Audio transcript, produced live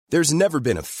There's never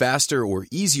been a faster or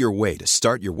easier way to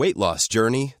start your weight loss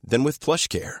journey than with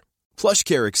PlushCare.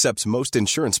 PlushCare accepts most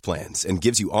insurance plans and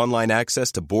gives you online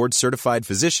access to board-certified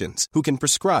physicians who can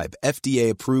prescribe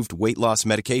FDA-approved weight loss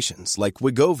medications like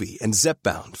Wegovy and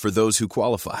Zepbound for those who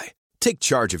qualify. Take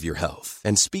charge of your health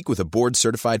and speak with a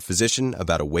board-certified physician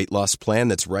about a weight loss plan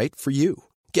that's right for you.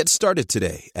 Get started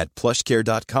today at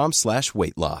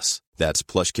plushcare.com/weight loss. That's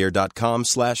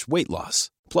plushcare.com/weight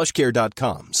loss.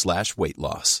 plushcare.com/weight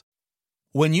loss.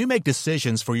 When you make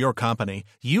decisions for your company,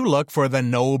 you look for the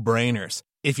no-brainers.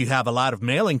 If you have a lot of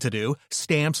mailing to do,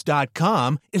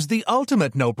 Stamps.com is the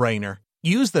ultimate no-brainer.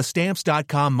 Use the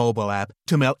Stamps.com mobile app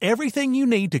to mail everything you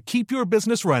need to keep your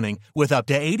business running with up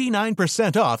to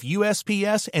 89% off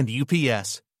USPS and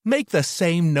UPS. Make the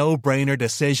same no-brainer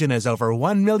decision as over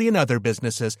 1 million other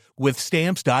businesses with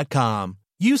Stamps.com.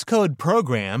 Use code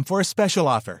PROGRAM for a special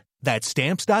offer. That's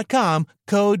Stamps.com,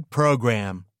 code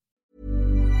PROGRAM.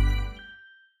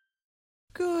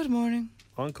 Good morning.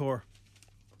 Encore.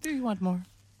 Do you want more?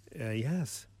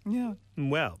 Yes. Yeah.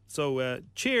 Well, so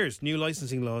cheers, new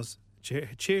licensing laws.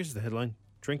 Cheers is the headline.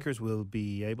 Drinkers will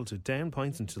be able to down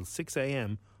pints until 6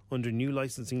 a.m. under new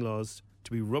licensing laws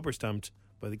to be rubber stamped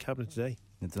by the Cabinet today.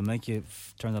 They'll make you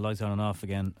turn the lights on and off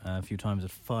again a few times at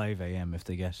 5 a.m. if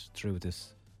they get through with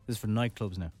this. This is for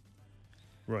nightclubs now.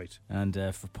 Right. And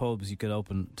for pubs, you could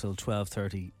open till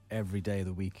 12:30 every day of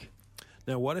the week.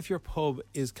 Now, what if your pub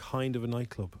is kind of a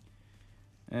nightclub?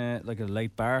 Like a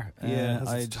late bar? Yeah,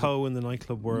 has its toe in the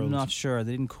nightclub world. I'm not sure.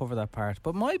 They didn't cover that part.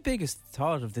 But my biggest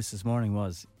thought of this morning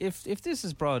was, if this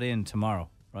is brought in tomorrow,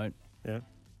 right? Yeah.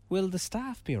 Will the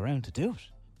staff be around to do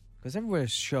it? Because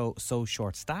everywhere's so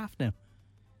short-staffed now.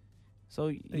 So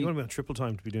you want to be on triple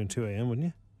time to be doing 2 a.m, wouldn't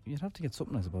you? You'd have to get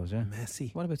something, I suppose, yeah.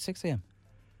 Messy. What about 6 a.m?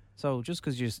 So just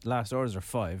because your last orders are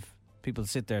 5, people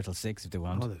sit there till 6 if they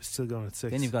want. Oh, they're still going at 6.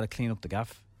 Then you've got to clean up the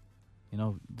gaff. You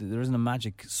know, there isn't a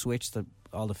magic switch that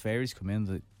all the fairies come in.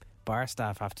 The bar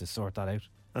staff have to sort that out.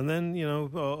 And then, you know,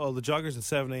 all the joggers at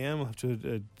 7 a.m. will have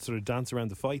to sort of dance around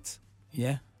the fights.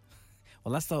 Yeah.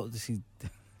 Well, that's the... See,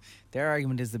 their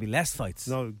argument is there'll be less fights.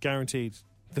 No, guaranteed.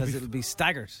 Because it'll be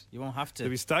staggered. You won't have to...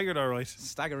 They'll be staggered, all right.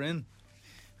 Stagger in.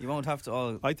 You won't have to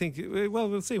all... I think... Well,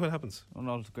 we'll see what happens.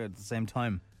 All together at the same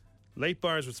time. Late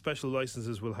bars with special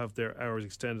licences will have their hours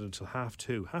extended until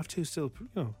 2:30. 2:30 still, you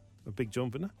know, a big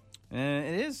jump, isn't it?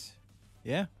 It is.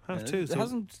 Yeah.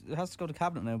 2:30. It has to go to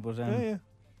cabinet now, but... yeah.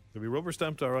 They'll be rubber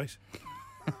stamped, all right.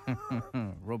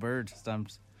 Rubbered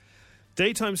stamped.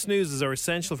 Daytime snoozes are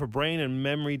essential for brain and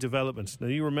memory development. Now,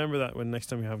 you remember that when next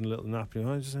time you're having a little nap. You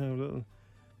know, I just have a little...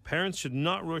 Parents should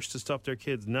not rush to stop their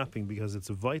kids napping because it's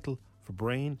vital for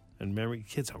brain and memory.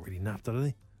 Kids don't really nap, do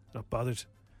they? Not bothered.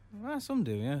 Well, some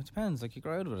do, yeah. It depends. Like, you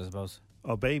grow out of it, I suppose.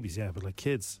 Oh, babies, yeah, but like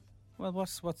kids. Well,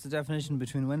 what's the definition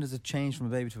between when does it change from a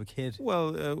baby to a kid?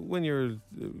 Well, when you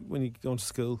go to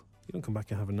school, you don't come back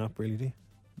and have a nap, really, do you?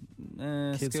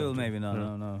 School, maybe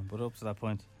no. But up to that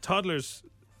point.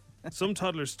 Some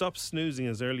toddlers stop snoozing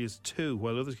as early as 2,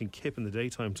 while others can kip in the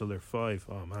daytime till they're 5.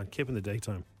 Oh man, kip in the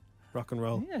daytime, rock and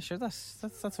roll. Yeah, sure. That's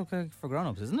okay for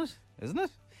grown-ups, isn't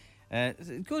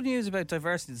it? Good news about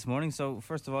diversity this morning. So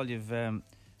first of all, you've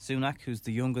Sunak, who's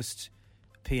the youngest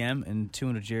PM in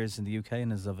 200 years in the UK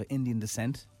and is of Indian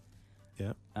descent.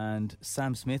 Yeah. And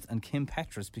Sam Smith and Kim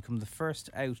Petras become the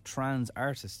first out trans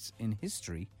artists in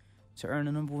history to earn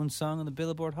a number 1 song on the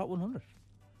Billboard Hot 100.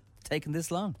 Taking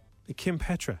this long. Kim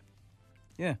Petra.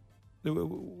 Yeah.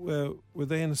 Were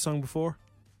they in a song before?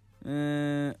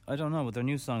 I don't know, but their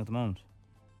new song at the moment.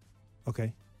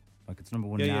 Okay. Like, it's number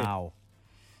 1 now.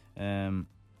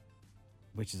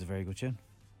 Which is a very good tune.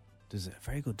 There's a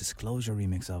very good Disclosure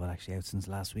remix of it actually out since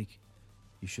last week.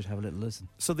 You should have a little listen.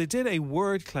 So they did a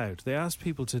word cloud. They asked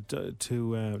people to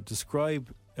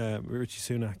describe Rishi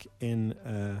Sunak in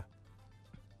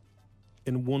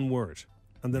one word.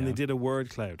 And then they did a word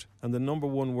cloud. And the number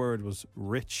 1 word was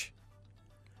rich.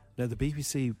 Now, the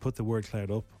BBC put the word cloud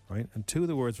up, right? And 2 of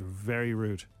the words were very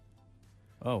rude.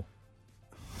 Oh.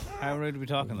 How rude are we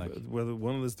talking, like? Well,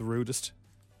 one is the rudest.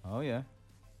 Oh, yeah.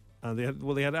 And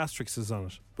they had asterisks on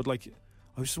it. But, like,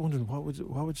 I was just wondering, what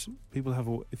would people have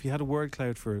if you had a word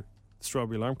cloud for the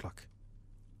Strawberry Alarm Clock?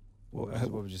 What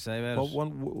would you say about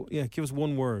it? Give us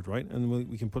 1 word, right? And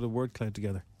we can put a word cloud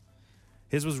together.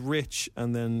 His was rich,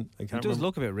 and then I can't remember. He does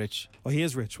look a bit rich. Oh, he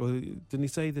is rich. Well, didn't he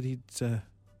say that he'd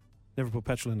never put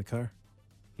petrol in the car?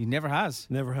 He never has.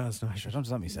 Never has. No, I don't do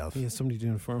that myself. He has somebody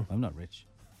doing it for him. I'm not rich.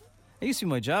 It used to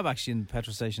be my job actually in the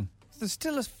petrol station. There's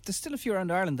still a few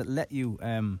around Ireland that let you.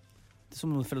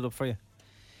 Someone will fill it up for you.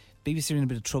 BBC are in a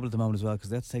bit of trouble at the moment as well because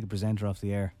they have to take a presenter off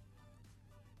the air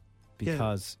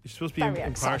because you're supposed to be Very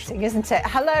impartial. exciting, isn't it?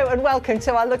 Hello and welcome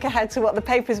to our look ahead to what the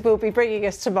papers will be bringing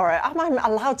us tomorrow. Am I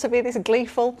allowed to be this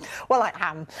gleeful? Well, I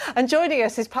am. And joining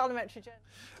us is parliamentary journalist.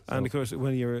 And of course,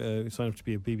 when you're signed up to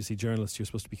be a BBC journalist, you're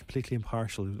supposed to be completely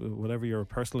impartial. Whatever your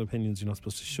personal opinions, you're not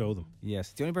supposed to show them.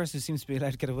 yes, the only person who seems to be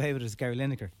allowed to get away with it is Gary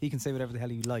Lineker. He can say whatever the hell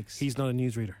he likes. He's not a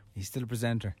newsreader. He's still a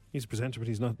presenter. He's a presenter, but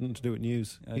he's nothing to do with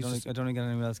news. I don't think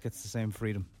anyone else gets the same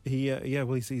freedom.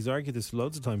 He's argued this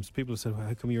loads of times. People have said, well,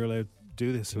 how come you're allowed to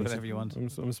do this? Do whatever you want.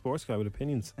 I'm a sports guy with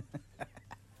opinions.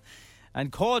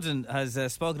 And Corden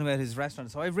has spoken about his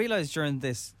restaurant. So I realised during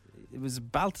this, it was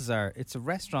Balthazar. It's a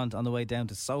restaurant on the way down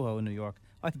to Soho in New York.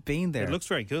 I've been there. It looks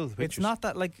very cool. The It's pictures. not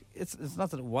that it's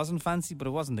not that it wasn't fancy, but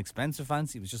it wasn't expensive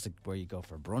fancy. It was just like where you go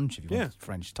for brunch if you want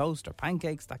French toast or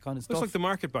pancakes, that kind of stuff. Looks like the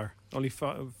Market Bar, only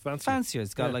fancier. Fancier.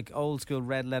 It's got like old school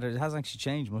red leather. It hasn't actually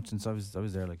changed much since I was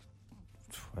there like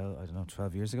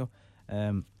 12 years ago.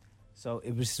 So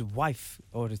it was his wife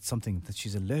ordered something that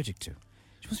she's allergic to.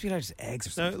 She must be allergic to eggs or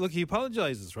Now, something. look, he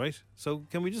apologises, right? So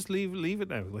can we just leave it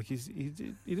now? Like he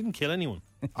didn't kill anyone.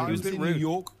 I He was was a bit in New rude.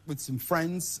 York with some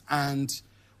friends and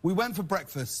we went for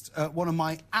breakfast at one of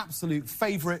my absolute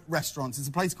favourite restaurants. It's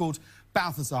a place called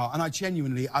Balthazar, and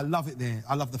I love it there.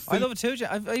 I love the food. I love it too.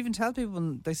 I even tell people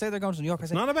when they say they're going to New York, I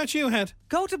say, Not about you, Head.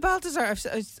 go to Balthazar.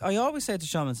 I always say it to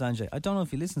Shaman Sanjay. I don't know if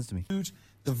he listens to me.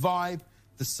 The vibe,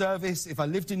 the service. If I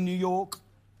lived in New York,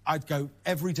 I'd go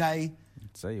every day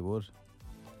I'd say you would.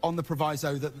 on the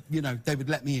proviso that, they would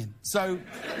let me in. So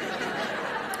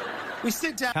we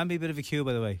sit down. Can be a bit of a queue,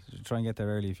 by the way. Try and get there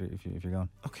early if you're going.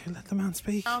 Okay, let the man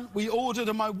speak. We ordered,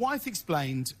 and my wife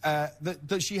explained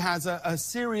that she has a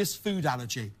serious food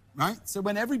allergy, right? So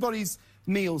when everybody's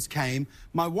meals came,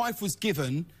 my wife was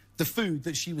given the food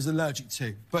that she was allergic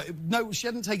to. But no, she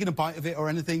hadn't taken a bite of it or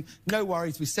anything. No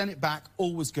worries, we sent it back,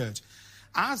 all was good.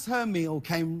 As her meal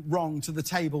came wrong to the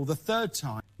table the third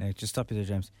time... Now, just stop you there,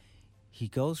 James. He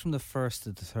goes from the first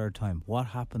to the third time. What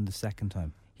happened the second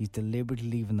time? He's deliberately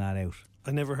leaving that out.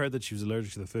 I never heard that she was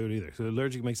allergic to the food either. So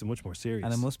allergic makes it much more serious.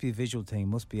 And it must be a visual thing. It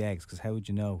must be eggs, because how would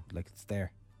you know? Like, it's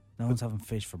there. No one's having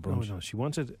fish for brunch. No, she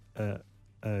wanted a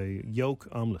yolk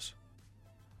omelette.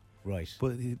 Right.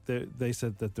 But they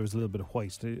said that there was a little bit of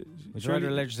white. Would you rather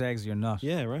allergic to eggs or you're not?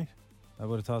 Yeah, right. I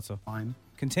would have thought so. Time.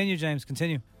 Continue, James,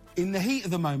 continue. In the heat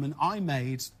of the moment, I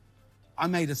made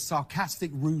a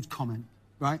sarcastic, rude comment,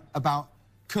 right, about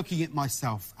cooking it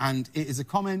myself. And it is a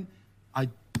comment I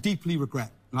deeply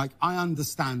regret. Like, I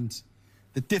understand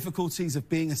the difficulties of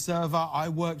being a server. I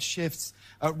worked shifts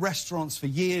at restaurants for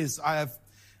years. I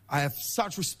have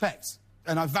such respect,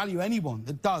 and I value anyone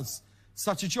that does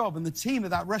such a job. And the team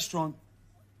at that restaurant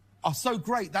are so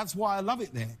great. That's why I love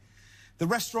it there. The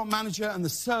restaurant manager and the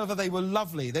server, they were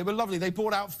lovely. They were lovely. They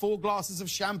brought out 4 glasses of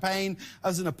champagne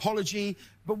as an apology.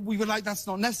 But we were like, that's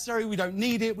not necessary. We don't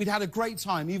need it. We'd had a great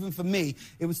time. Even for me,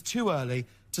 it was too early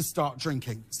to start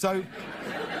drinking. So...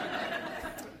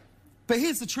 But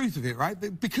here's the truth of it, right?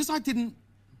 Because I didn't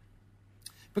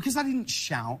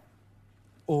shout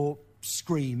or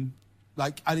scream,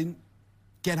 like I didn't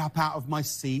get up out of my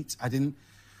seat, I didn't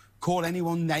call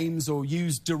anyone names or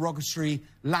use derogatory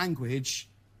language,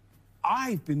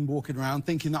 I've been walking around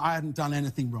thinking that I hadn't done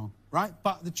anything wrong, right?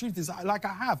 But the truth is, I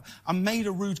have. I made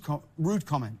a rude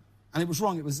comment, and it was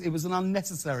wrong. It was an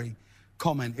unnecessary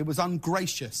comment. It was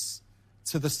ungracious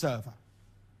to the server.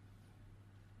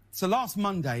 So last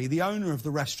Monday, the owner of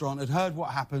the restaurant had heard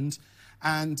what happened,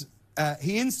 and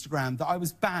he Instagrammed that I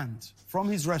was banned from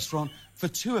his restaurant for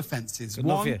 2 offences.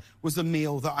 One was a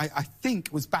meal that I think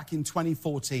was back in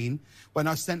 2014 when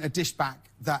I sent a dish back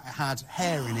that had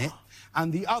hair in it,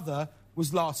 and the other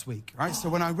was last week, right? So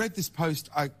when I read this post,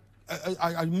 I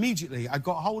immediately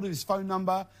got hold of his phone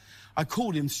number, I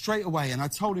called him straight away, and I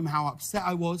told him how upset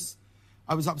I was.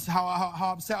 I was upset,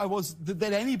 how upset I was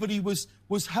that anybody was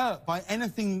hurt by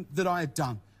anything that I had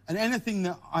done and anything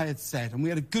that I had said. And we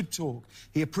had a good talk.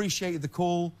 He appreciated the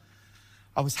call.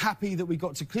 I was happy that we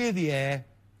got to clear the air,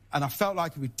 and I felt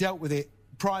like we dealt with it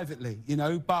privately,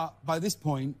 But by this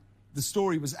point, the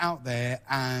story was out there,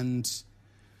 and,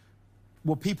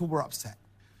 well, people were upset.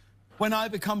 When I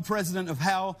become president of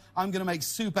hell, I'm going to make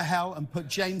super hell and put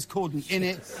James Corden in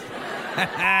it.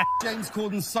 James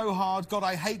Corden's so hard. God,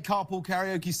 I hate carpool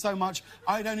karaoke so much,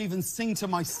 I don't even sing to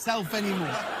myself anymore.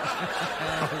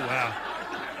 Oh, wow.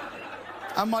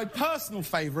 And my personal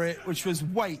favourite, which was,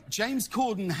 wait, James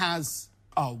Corden has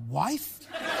a wife?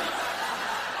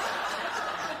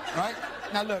 Right?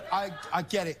 Now, look, I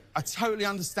get it. I totally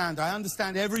understand. I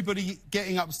understand everybody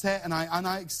getting upset, and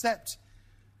I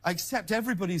accept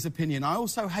everybody's opinion. I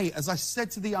also hate, as I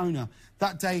said to the owner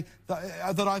that day,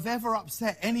 that I've ever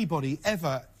upset anybody,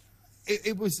 ever,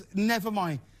 it was never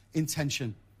my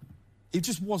intention. It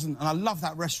just wasn't. And I love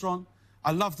that restaurant.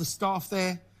 I love the staff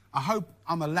there. I hope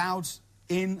I'm allowed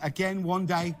in again one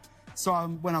day. So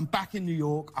when I'm back in New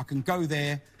York, I can go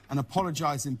there and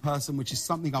apologise in person, which is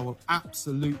something I will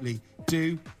absolutely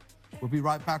do. We'll be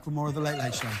right back with more of The Late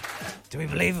Late Show. Do we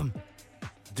believe him?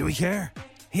 Do we care?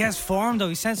 He has form, though.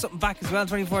 He sent something back as well in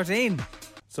 2014.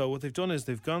 So what they've done is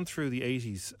they've gone through the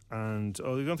 80s and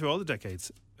they've gone through all the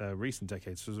decades, recent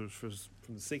decades, from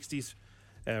the 60s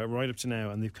right up to now,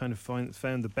 and they've kind of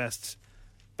found the best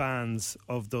bands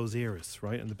of those eras,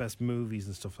 right, and the best movies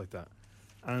and stuff like that.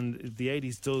 And the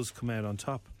 80s does come out on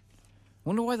top.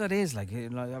 Wonder why that is. Like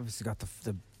obviously got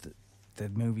the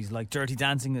movies like Dirty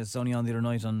Dancing that's only on the other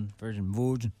night on Virgin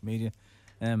Media.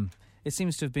 It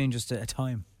seems to have been just a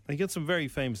time. And you get some very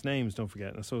famous names, don't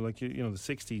forget. So like, you know, the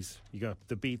 60s, you got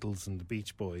the Beatles and the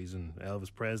Beach Boys and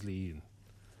Elvis Presley, and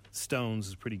Stones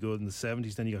is pretty good. In the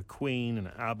 70s, then you got Queen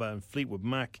and ABBA and Fleetwood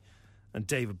Mac and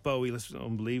David Bowie. That's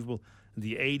unbelievable. In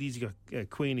the 80s, you got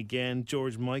Queen again,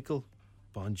 George Michael,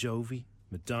 Bon Jovi,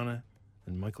 Madonna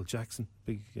and Michael Jackson.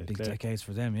 Big decades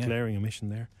for them, yeah. Glaring omission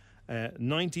there.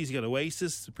 90s, you got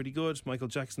Oasis, pretty good. Michael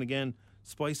Jackson again.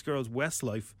 Spice Girls,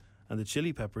 Westlife and the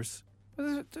Chili Peppers.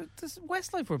 Well,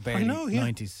 Westlife were barely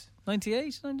 90s.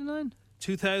 98, 99?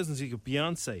 2000s, you got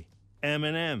Beyonce,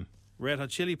 Eminem, Red Hot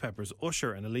Chili Peppers,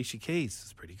 Usher and Alicia Keys.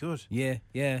 It's pretty good. Yeah,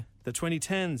 yeah. The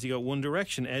 2010s, you got One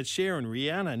Direction, Ed Sheeran,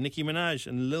 Rihanna, Nicki Minaj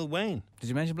and Lil Wayne. Did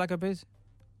you mention Black Eyed Peas?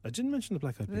 I didn't mention the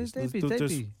Black Eyed Peas.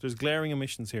 There's glaring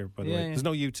omissions here, by the way. Yeah. There's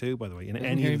no U2, by the way. You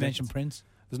mentioned Prince.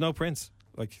 There's no Prince.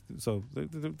 Like, so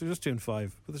they're just doing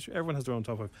 5. But everyone has their own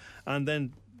top 5. And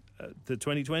then the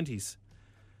 2020s,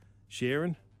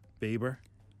 Sheeran, Bieber,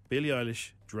 Billie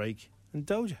Eilish, Drake and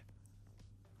Doja.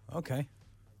 Okay.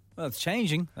 Well, it's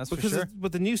changing, that's because for sure.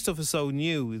 But the new stuff is so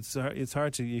new, it's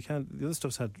hard to, you can't, the other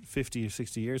stuff's had 50 or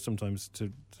 60 years sometimes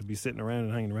to be sitting around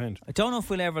and hanging around. I don't know if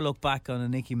we'll ever look back on a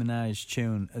Nicki Minaj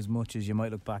tune as much as you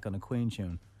might look back on a Queen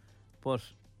tune. But,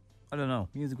 I don't know,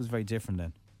 music was very different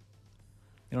then.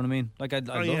 You know what I mean? Like,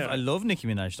 I love Nicki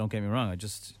Minaj, don't get me wrong, I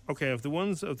just... Okay, of the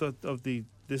ones of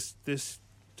this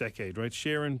decade, right?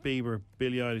 Sheeran, Bieber,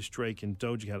 Billie Eilish, Drake and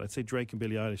Doja Cat. I'd say Drake and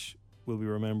Billie Eilish will be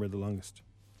remembered the longest.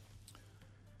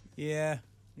 Yeah,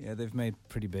 they've made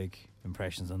pretty big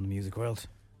impressions on the music world.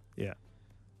 Yeah.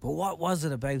 But what was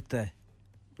it about there's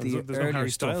no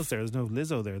Harry Styles there, there's no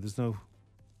Lizzo there, there's no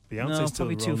Beyonce. No, still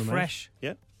probably too fresh.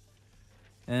 Yeah.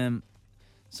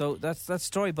 So that's that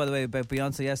story, by the way, about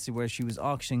Beyonce yesterday where she was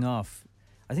auctioning off.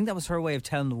 I think that was her way of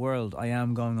telling the world, I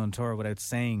am going on tour, without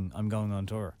saying I'm going on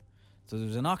tour. So there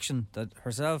was an auction that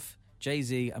herself,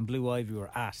 Jay-Z and Blue Ivy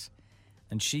were at,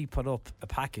 and she put up a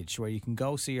package where you can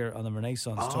go see her on the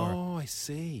Renaissance tour. Oh, I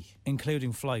see.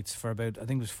 Including flights for about, I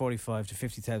think it was $45,000 to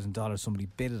 $50,000. Somebody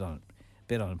bid on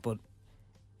it, but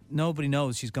nobody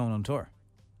knows she's going on tour.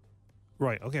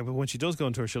 Right, okay, but when she does go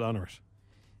on tour, she'll honour it.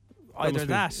 Either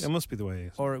that. It must be the way it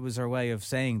is. Or it was her way of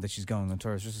saying that she's going on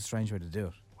tour. It's just a strange way to do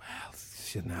it. Well,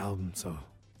 she had an album, so...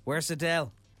 Where's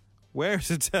Adele?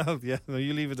 Where's Adele? Yeah, no,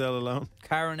 you leave Adele alone.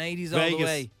 Karen 80s Vegas. all the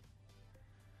way.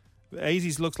 The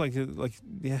 80s looks like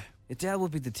yeah. Adele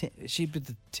would be she'd be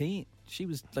the teen. She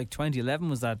was like 2011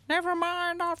 was that. Never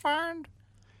mind, I'll find.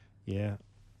 Yeah.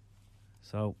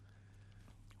 So,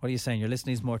 what are you saying? Your list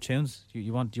needs more tunes? Do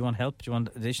you want help? Do you want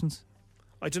additions?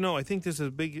 I don't know. I think there's a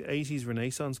big 80s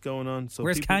renaissance going on. So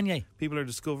where's Kanye? People are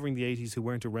discovering the 80s who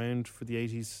weren't around for the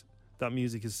 80s. That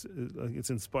music is it's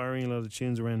inspiring a lot of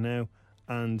tunes around now,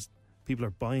 and people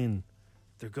are buying.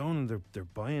 They're going and they're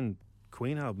buying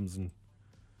Queen albums and.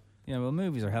 Yeah, well,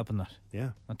 movies are helping that.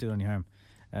 Yeah, not doing any harm.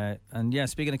 And yeah,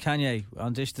 speaking of Kanye,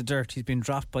 on Dish the Dirt, he's been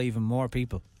dropped by even more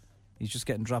people. He's just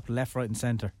getting dropped left, right, and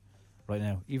centre right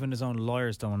now. Even his own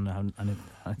lawyers don't have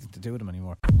anything to do with him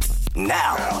anymore.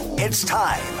 Now it's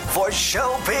time for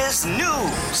Showbiz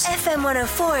News. FM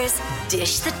 104's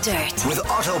Dish the Dirt with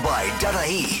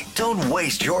Autobuy.ie. Don't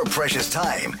waste your precious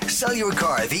time. Sell your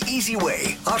car the easy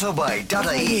way.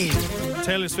 Autobuy.ie.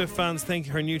 Taylor Swift fans think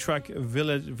her new track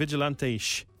Vigilante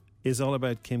is all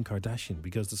about Kim Kardashian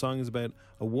because the song is about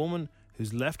a woman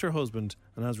who's left her husband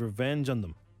and has revenge on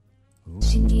them. Ooh.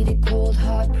 She needed cold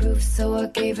hard proof, so I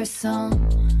gave her some.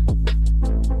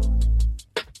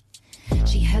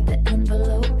 She had the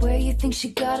envelope, where you think she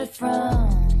got it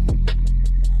from?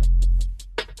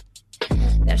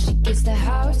 Now she gets the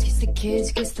house, gets the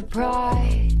kids, gets the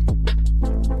pride.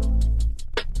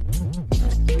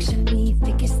 Picture me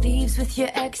thick as thieves with your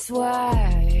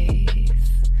ex-wife,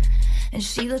 and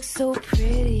she looks so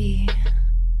pretty,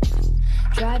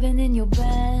 driving in your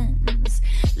Benz.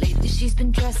 Lately she's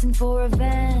been dressing for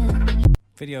revenge.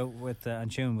 Video with and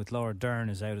tune with Laura Dern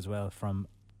is out as well from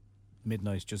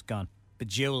Midnight Just Gone.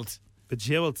 Bejeweled. It's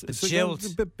like a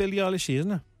bit Billie Eilish,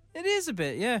 isn't it? It is a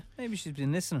bit, yeah. Maybe she's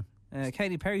been listening.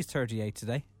 Katy Perry's 38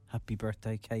 today. Happy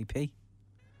birthday, KP.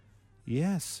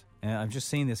 Yes. I've just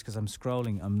seen this because I'm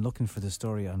scrolling. I'm looking for the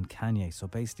story on Kanye. So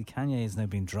basically, Kanye is now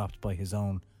being dropped by his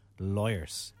own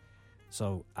lawyers.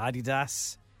 So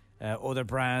Adidas, other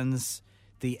brands,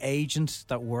 the agent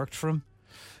that worked for him.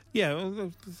 Yeah,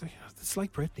 it's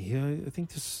like Britney. I think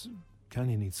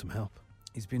Kanye needs some help.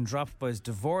 He's been dropped by his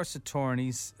divorce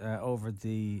attorneys over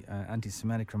the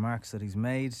anti-Semitic remarks that he's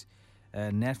made.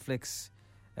 Netflix,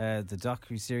 the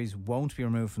docu-series won't be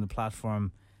removed from the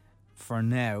platform for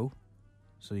now,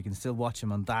 so you can still watch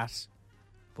him on that.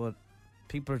 But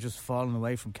people are just falling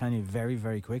away from Kanye very,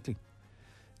 very quickly.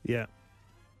 Yeah,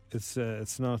 it's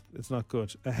not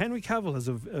good. Henry Cavill has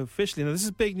officially, now this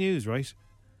is big news, right?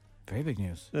 Very big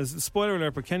news. There's a spoiler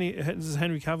alert, but this is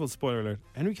Henry Cavill's spoiler alert.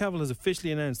 Henry Cavill has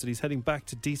officially announced that he's heading back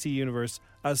to DC Universe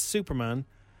as Superman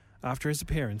after his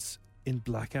appearance in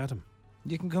Black Adam.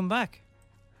 You can come back.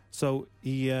 So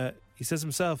he says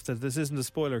himself that this isn't a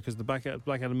spoiler because the Black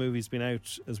Adam movie's been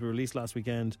out as we released last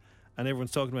weekend, and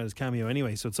everyone's talking about his cameo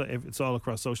anyway. So it's all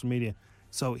across social media.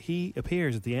 So he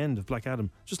appears at the end of Black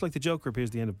Adam, just like the Joker appears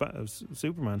at the end of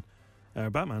Superman,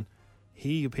 Batman.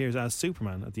 He appears as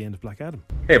Superman at the end of Black Adam.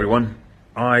 Hey everyone,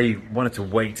 I wanted to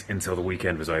wait until the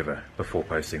weekend was over before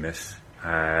posting this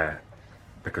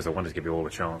because I wanted to give you all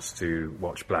a chance to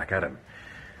watch Black Adam.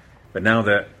 But now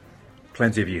that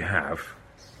plenty of you have,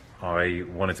 I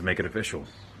wanted to make it official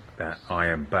that I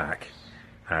am back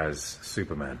as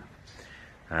Superman.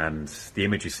 And the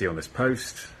image you see on this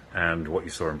post and what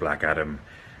you saw in Black Adam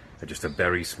are just a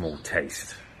very small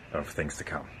taste of things to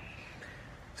come.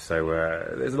 So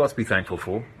there's a lot to be thankful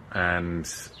for, and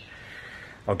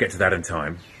I'll get to that in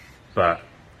time. But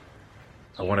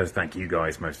I want to thank you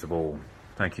guys most of all.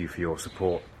 Thank you for your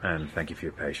support, and thank you for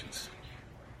your patience.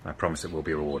 I promise it will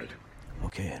be rewarded.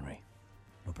 Okay, Henry.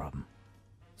 No problem.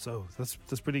 So that's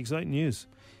pretty exciting news.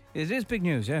 It is big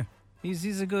news, yeah.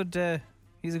 He's a good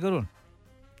one.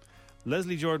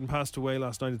 Leslie Jordan passed away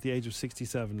last night at the age of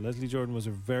 67. Leslie Jordan was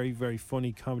a very, very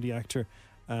funny comedy actor.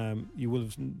 You will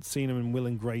have seen him in Will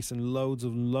and Grace and loads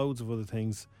of other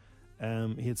things.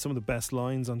 He had some of the best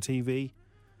lines on TV,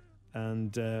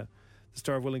 and the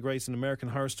star of Will and Grace and American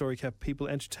Horror Story kept people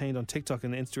entertained on TikTok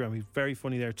and Instagram. He's very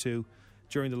funny there too.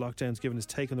 During the lockdowns, giving his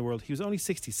take on the world. He was only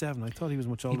 67. I thought he was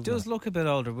much older. He does look a bit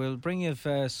older. We'll bring you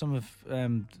some of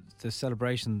the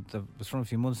celebration that was from a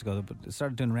few months ago, but it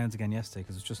started doing rounds again yesterday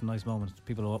because it's just a nice moment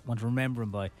people want to remember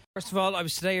him by. First of all, I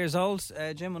was today years old,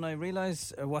 Jim, when I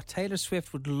realised what Taylor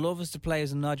Swift would love us to play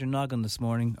as a Nod Your Noggin this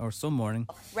morning, or some morning.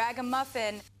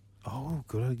 Ragamuffin. Oh,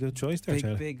 good choice there,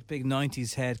 Taylor. Big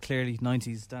 90s head, clearly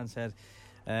 90s dance head.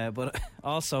 But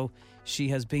also, she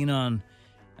has been on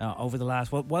over the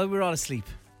last, while we were all asleep,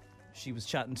 she was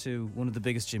chatting to one of the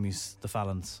biggest Jimmys, the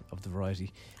Fallons of the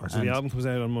variety. So the album comes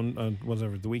out on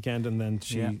the weekend, and then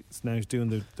she's now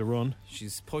doing the run.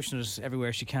 She's pushing it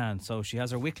everywhere she can. So she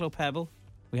has her Wicklow Pebble.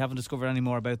 We haven't discovered any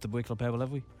more about the Wicklow Pebble,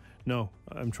 have we? No,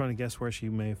 I'm trying to guess where she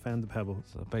may have found the pebble.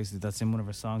 So basically, that's in one of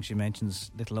her songs. She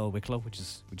mentions Little Old Wicklow, which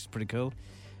is pretty cool.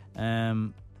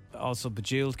 Also,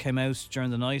 Bejeweled came out during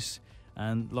the night,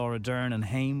 and Laura Dern and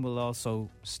Haim will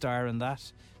also star in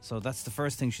that. So that's the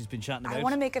first thing she's been chatting about. I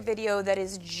want to make a video that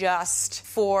is just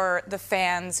for the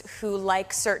fans who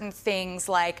like certain things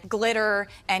like glitter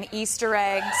and Easter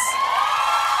eggs.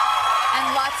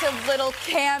 And lots of little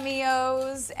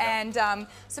cameos. And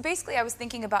so basically I was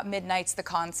thinking about Midnights, the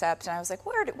concept, and I was like,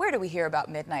 where do we hear about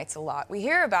Midnights a lot? We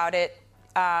hear about it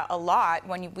a lot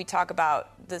when we talk about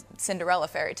the Cinderella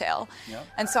fairy tale. Yep.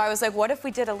 And so I was like, what if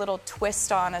we did a little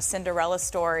twist on a Cinderella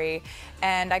story,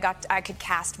 and I could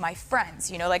cast my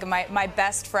friends, like my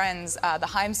best friends, the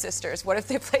Haim sisters. What if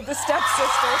they played the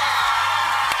stepsisters?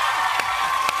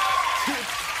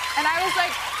 And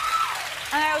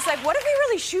I was like, what if we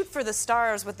really shoot for the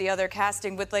stars with the other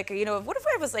casting with what if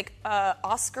I was like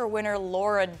Oscar winner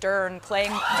Laura Dern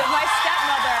playing my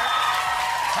stepmother?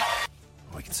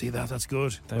 Oh, I can see that. That's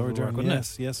good. Laura Dern, wouldn't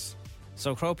it? Yes.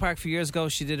 So Croke Park a few years ago,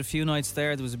 she did a few nights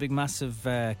there. There was a big massive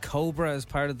cobra as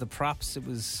part of the props. It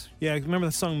was... Yeah, I remember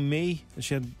the song Me?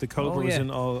 She had the cobra was in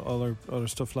all her other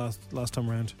stuff last time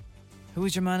around. Who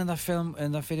was your man in that film,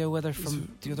 in that video with her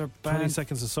from the other band? 20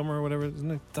 Seconds of Summer or whatever,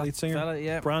 isn't it? That lead singer? Fella,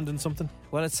 yeah. Brandon something.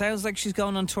 Well, it sounds like she's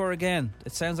going on tour again.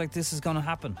 It sounds like this is going to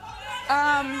happen.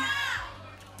 I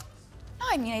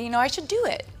mean, I should do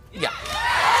it. Yeah.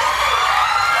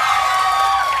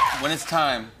 When it's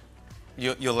time,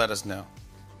 you'll let us know.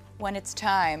 When it's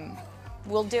time,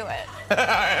 we'll do it.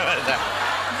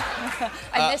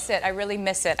 I miss it. I really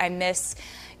miss it. I miss,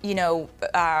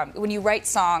 when you write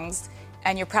songs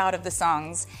and you're proud of the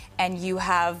songs and you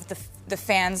have the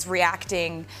fans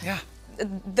reacting. Yeah.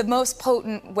 The most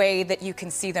potent way that you can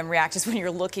see them react is when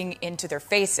you're looking into their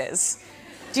faces.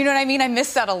 Do you know what I mean? I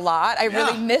miss that a lot. I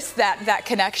really miss that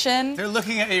connection. They're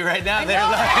looking at you right now.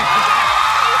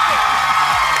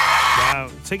 Wow,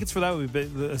 tickets for that would be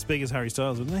as big as Harry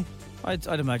Styles, wouldn't they?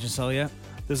 I'd imagine so. Yeah.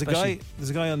 There's a guy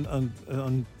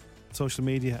on social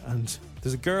media, and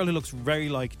there's a girl who looks very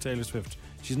like Taylor Swift.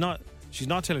 She's not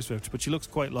Taylor Swift, but she looks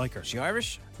quite like her. Is she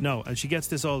Irish? No, and she gets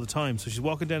this all the time. So she's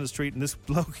walking down the street, and this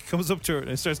bloke comes up to her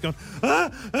and starts going,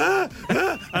 ah, ah,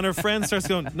 ah, and her friend starts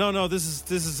going, no, this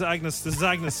is Agnes, it's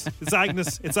Agnes.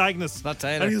 Not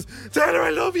Taylor. And he goes, Taylor, I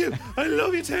love you,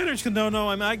 Taylor. She goes, no,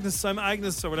 I'm Agnes, or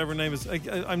whatever her name is.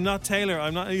 I'm not Taylor,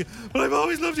 I'm not, but I've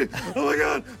always loved you. Oh my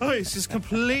God. Oh, she's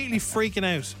completely freaking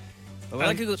out.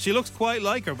 She looks quite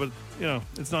like her, but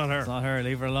it's not her. It's not her.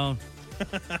 Leave her alone.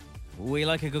 We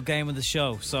like a good game of the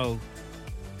show, so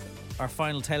our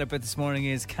final Taylor bit this morning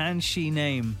is: can she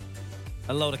name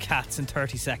a load of cats in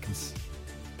 30 seconds?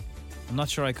 I'm not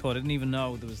sure I could. I didn't even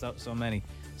know there was so many.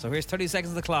 So here's 30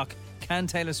 seconds of the clock. Can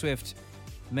Taylor Swift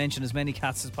mention as many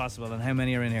cats as possible, and how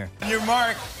many are in here? On your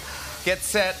mark, get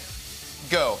set,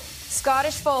 go.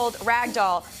 Scottish Fold,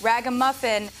 Ragdoll,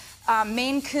 Ragamuffin,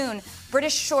 Maine Coon,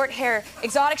 British short hair,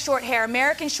 exotic short hair,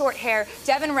 American short hair,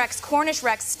 Devon Rex, Cornish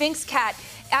Rex, Sphinx cat,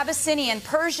 Abyssinian,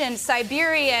 Persian,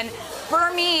 Siberian,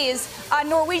 Burmese,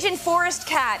 Norwegian forest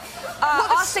cat,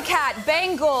 Osta cat,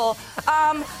 Bengal,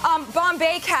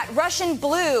 Bombay cat, Russian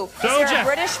blue. Is there a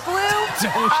British blue?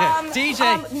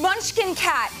 DJ. Munchkin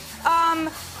cat.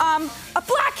 A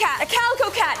black cat, a calico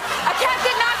cat, a cat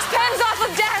that knocks pens off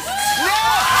of desks.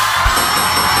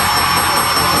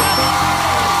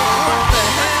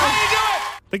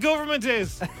 The government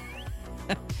is.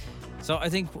 So I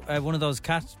think one of those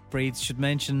cat breeds should come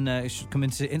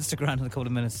into Instagram in a couple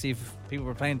of minutes, see if people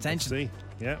were paying attention. See,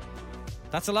 yeah.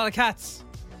 That's a lot of cats.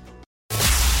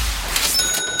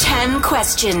 10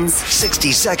 questions.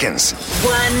 60 seconds.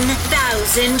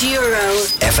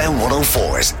 €1,000. FM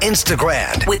 104's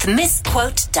Instagram. With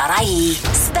misquote.ie.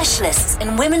 Specialists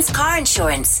in women's car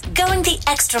insurance. Going the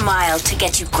extra mile to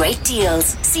get you great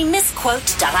deals. See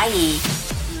misquote.ie.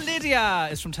 Lydia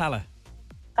is from Tala.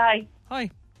 Hi. Hi.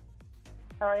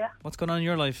 How are you? What's going on in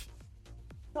your life?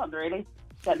 Not really.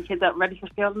 Getting kids out ready for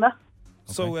school and that.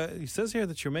 So it says here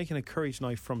that you're making a curry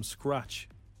tonight from scratch.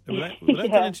 Without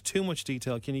getting into too much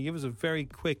detail, can you give us a very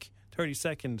quick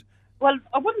 30-second? Well,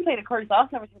 I wouldn't say the curry sauce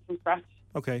and everything from scratch.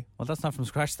 Okay. Well, that's not from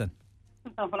scratch then.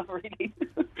 No, not really.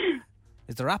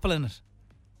 Is there apple in it?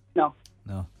 No.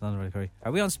 No, it's not a real curry.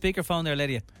 Are we on speakerphone there,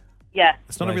 Lydia? Yeah.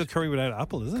 It's not a real curry without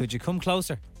apple, is it? Could you come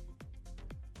closer?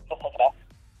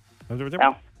 No. There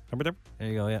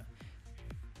you go, yeah.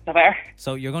 No better.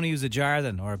 So you're going to use a jar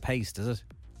then, or a paste, is it?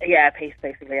 Yeah, paste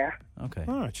basically, yeah. Okay.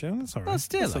 All right, yeah, that's all right. Well,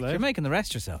 still, That's like, allowed. you're making the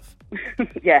rest yourself.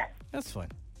 Yeah. That's fine.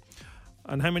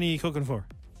 And how many are you cooking for?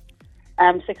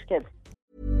 6 kids.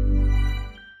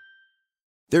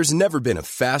 There's never been a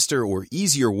faster or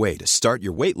easier way to start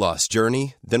your weight loss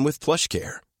journey than with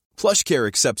PlushCare. PlushCare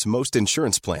accepts most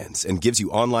insurance plans and gives you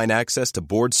online access to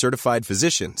board-certified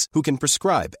physicians who can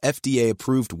prescribe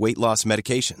FDA-approved weight loss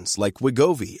medications like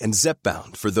Wegovy and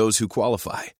Zepbound for those who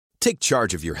qualify. Take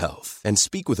charge of your health and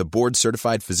speak with a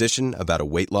board-certified physician about a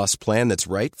weight loss plan that's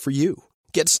right for you.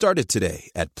 Get started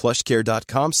today at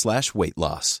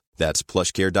plushcare.com/weight-loss. That's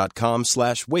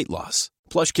plushcare.com/weight-loss.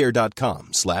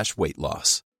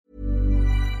 plushcare.com/weight-loss.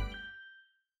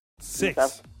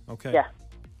 6. Okay. Yeah.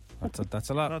 That's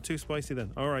a lot. Not too spicy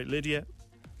then. All right, Lydia,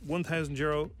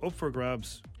 €1,000 up for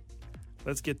grabs.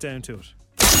 Let's get down to it.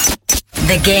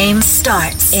 The game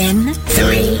starts in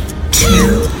 3,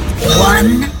 2,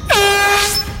 1.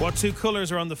 What 2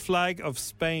 colours are on the flag of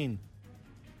Spain?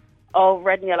 Oh,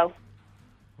 red and yellow.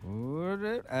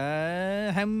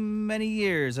 How many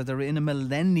years are there in a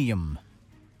millennium?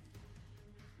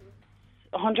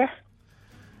 100.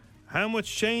 How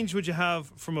much change would you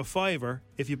have from a fiver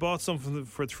if you bought something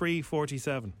for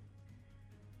 $3.47?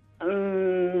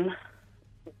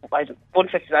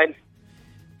 159.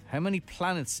 How many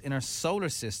planets in our solar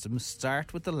system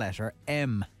start with the letter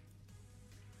M?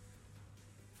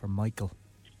 For Michael.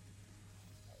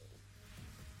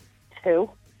 2.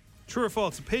 True or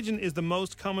false? A pigeon is the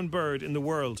most common bird in the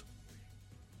world.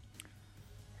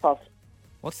 False.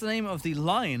 What's the name of the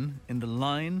lion in The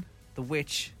Lion, the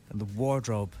Witch, and the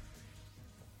Wardrobe?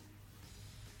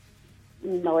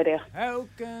 No idea. How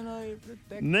can I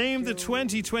protect Name the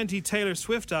 2020 Taylor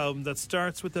Swift album that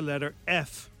starts with the letter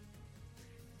F.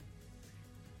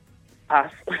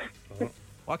 Pass.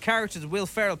 What character did Will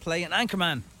Ferrell play in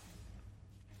Anchorman?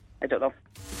 I don't know.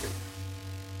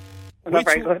 I'm not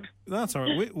very good. That's all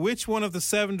right. Which one of the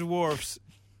 7 dwarfs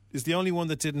is the only one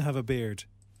that didn't have a beard?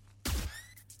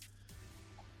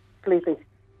 Sleepy.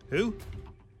 Who?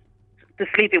 The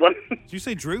sleepy one. Did you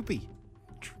say Droopy?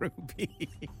 Droopy.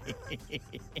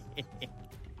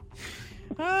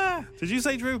 Did you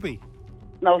say Droopy?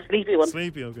 No, sleepy one.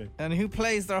 Sleepy, okay. And who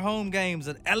plays their home games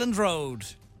at Elland Road?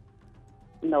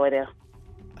 No idea.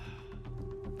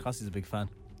 Cossie's a big fan.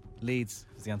 Leeds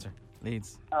is the answer.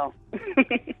 Leeds. Oh.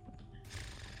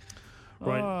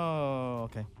 Right. Oh,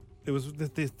 okay. It was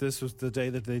this was the day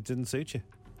that they didn't suit you,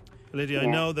 Lydia. I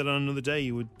Yeah. know that on another day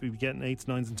you would be getting 8s,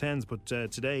 9s, and 10s, but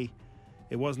today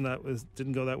it wasn't that.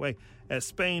 Didn't go that way.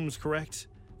 Spain was correct.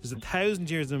 There's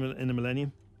 1,000 years in a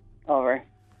millennium. Over.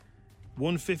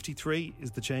 153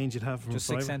 is the change you'd have from Just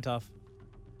a 6 fiver. cent off.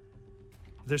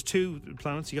 There's 2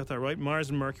 planets. You got that right. Mars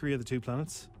and Mercury are the 2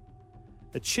 planets.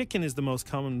 A chicken is the most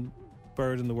common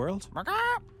bird in the world.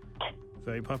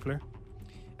 Very popular.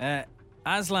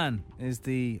 Aslan is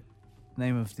the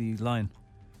name of the line.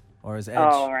 Or as Edge,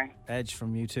 right. Edge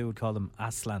from U2 would call them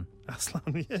Aslan.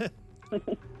 Aslan, yeah.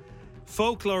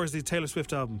 Folklore is the Taylor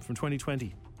Swift album from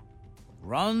 2020.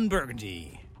 Ron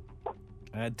Burgundy.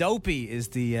 Dopey is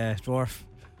the dwarf.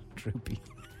 Droopy.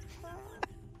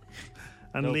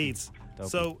 And Dopey. Leeds. Dopey.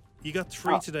 So you got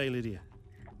 3 today, Lydia.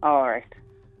 All right.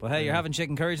 Well, hey, you're having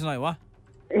chicken curry tonight, what?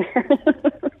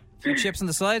 Few chips on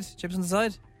the side? Chips on the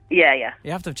side? Yeah, yeah.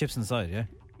 You have to have chips on the side, yeah?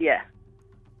 Yeah.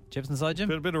 Chips on the side, Jim?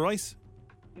 Bit of rice.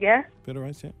 Yeah. Bit of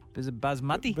rice, yeah. Bit of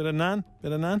basmati? Bit of naan.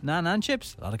 Naan and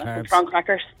chips. A lot of carbs. Prawn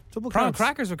crackers. Double Prawn carbs.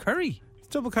 crackers with curry. It's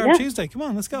Double Carb Tuesday. Come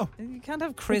on, let's go. You can't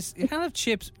have you can't have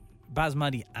chips,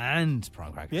 basmati and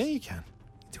prawn crackers. Yeah, you can.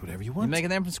 Do whatever you You're want. making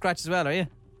them from scratch as well, are you?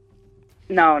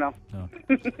 No.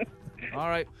 All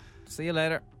right. See you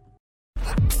later.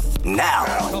 Now,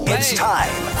 it's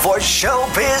time for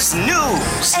Showbiz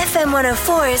News. FM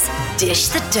 104's Dish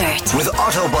the Dirt. With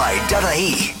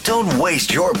Autobuy.ie. Don't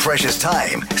waste your precious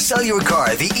time. Sell your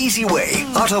car the easy way.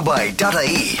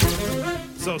 Autobuy.ie.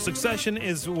 So, Succession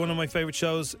is one of my favourite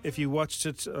shows. If you watched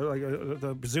it,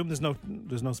 I presume there's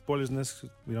no spoilers in this.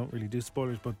 We don't really do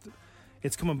spoilers, but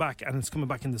it's coming back, and it's coming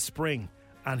back in the spring.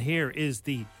 And here is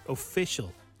the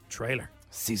official trailer.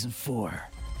 Season 4.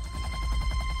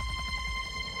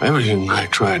 Everything I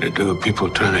try to do, people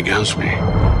turn against me.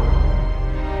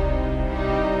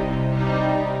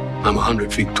 I'm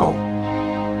 100 feet tall.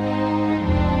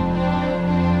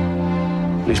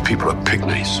 These people are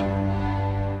pygmies.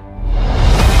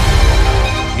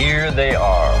 Here they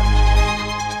are.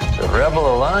 The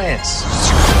Rebel Alliance.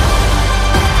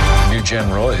 New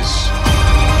Gen Royce.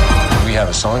 We have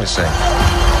a song to sing.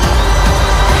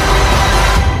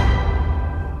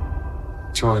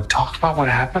 Do you want to talk about what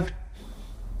happened?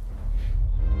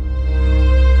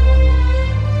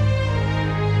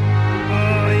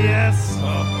 Yes.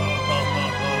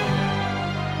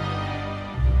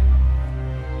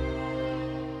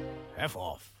 F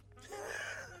off.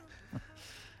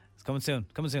 It's coming soon.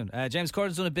 James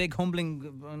Corden's done a big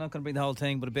humbling. I'm not going to bring the whole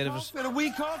thing, but a bit of it. Been a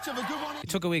week off, have a good one. He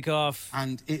took a week off.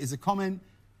 And it is a comment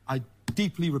I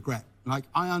deeply regret. Like,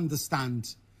 I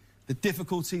understand the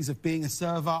difficulties of being a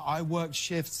server. I worked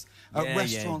shifts at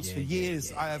restaurants for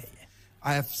years. I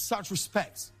have such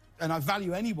respect, and I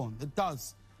value anyone that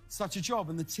does such a job.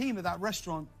 And the team at that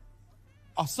restaurant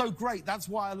are so great. That's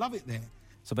why I love it there.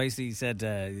 So basically, he said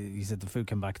the food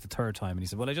came back the third time, and he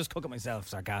said, "Well, I just cook it myself,"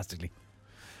 sarcastically.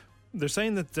 They're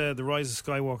saying that The Rise of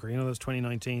Skywalker, that's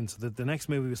 2019, so that the next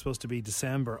movie was supposed to be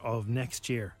December of next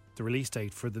year, the release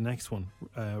date for the next one,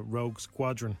 Rogue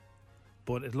Squadron.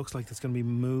 But it looks like it's going to be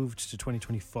moved to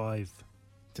 2025.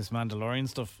 This Mandalorian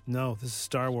stuff? No, this is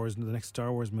Star Wars, the next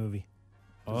Star Wars movie.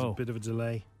 There's a Oh. bit of a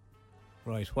delay.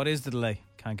 Right. What is the delay?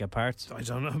 Can't get parts? I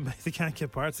don't know. They can't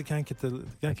get parts. They can't get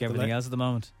Like everything else at the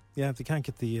moment. Yeah, they can't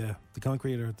get the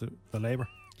concrete or the labour.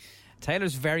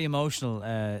 Taylor's very emotional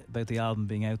about the album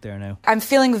being out there now. I'm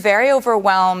feeling very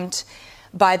overwhelmed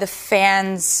by the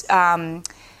fans'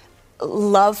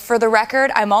 love for the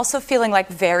record. I'm also feeling like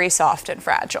very soft and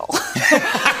fragile.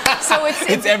 So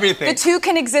it's everything. The two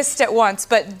can exist at once,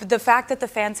 but the fact that the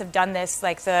fans have done this,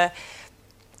 like the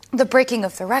breaking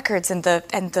of the records and the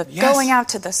going out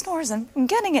to the stores and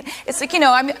getting it. It's like,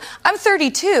 I'm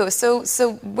 32, so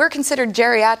we're considered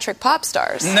geriatric pop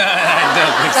stars. No, I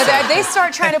don't think so. They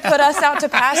start trying to put us out to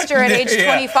pasture at age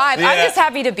 25. I'm just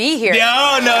happy to be here.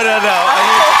 No.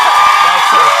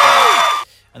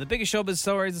 And the biggest showbiz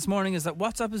story this morning is that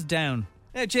WhatsApp is down.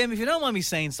 Now, Jim, if you don't mind me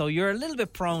saying so, you're a little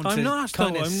bit prone I'm to not,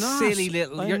 kind though. of I'm not. silly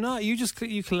little... I'm you're- not.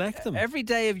 You collect them. Every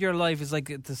day of your life is like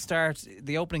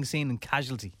the opening scene in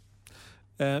Casualty.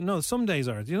 No, some days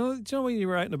are. Do you know when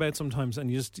you're out and about sometimes and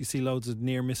you see loads of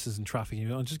near misses in traffic and you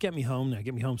go, just get me home now,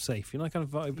 get me home safe. You know that kind of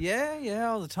vibe? Yeah,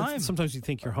 all the time. Sometimes you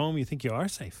think you're home, you think you are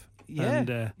safe. Yeah,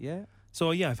 And, yeah.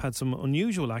 So, yeah, I've had some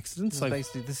unusual accidents. This is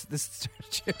basically this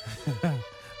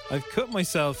I've cut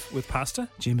myself with pasta.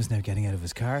 Jim is now getting out of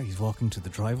his car. He's walking to the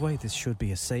driveway. This should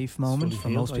be a safe moment for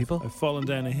most people. I've fallen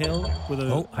down a hill with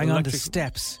a hang on, the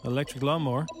steps. Electric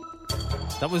lawnmower.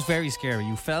 That was very scary.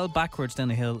 You fell backwards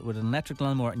down a hill with an electric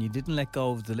lawnmower and you didn't let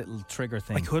go of the little trigger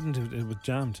thing. I couldn't. It was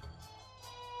jammed.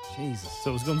 Jesus. So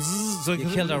it was going zzz. So you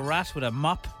killed a rat with a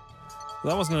mop.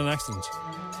 That wasn't an accident.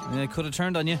 And it could have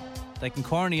turned on you. They can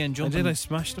corner you and jump. I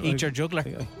smashed it. Eat your juggler.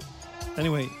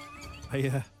 Anyway,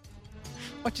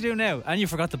 what you do now? And you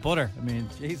forgot the butter. I mean,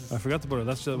 Jesus. I forgot the butter.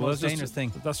 That's just, most dangerous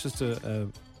thing. That's just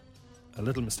a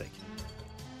little mistake.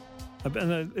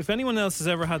 And if anyone else has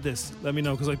ever had this, let me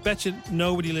know, because I bet you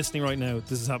nobody listening right now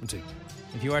this has happened to.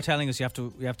 If you are telling us, you have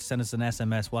to send us an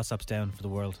SMS. WhatsApp's down for the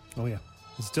world. Oh yeah,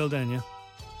 it's still down. Yeah.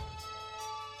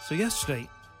 So yesterday,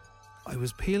 I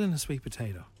was peeling a sweet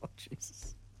potato. Oh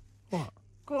Jesus! What?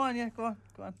 Go on, go on.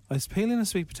 I was peeling a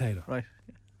sweet potato. Right.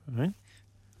 Right.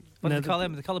 What do they call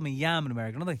them? They call them a yam in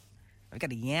America, don't they? Have you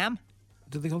got a yam?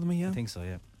 Did they call them a yam? I think so.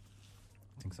 Yeah.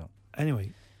 I think so.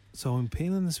 Anyway, so I'm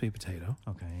peeling the sweet potato.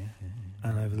 Okay. Yeah.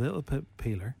 And I have a little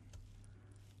peeler,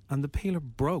 and the peeler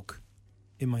broke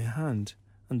in my hand,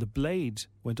 and the blade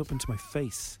went up into my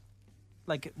face.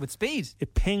 Like with speed?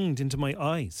 It pinged into my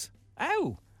eyes.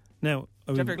 Ow! Now,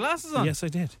 did you have your glasses on? Yes, I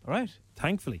did. All right.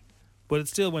 Thankfully. But it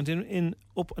still went in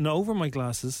up and over my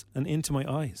glasses and into my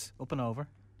eyes. Up and over?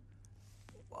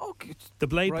 Okay. The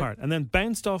blade part. And then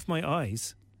bounced off my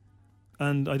eyes,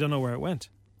 and I don't know where it went.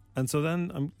 And so then,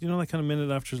 that kind of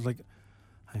minute after, it's like,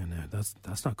 hang on now,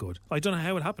 that's not good. I don't know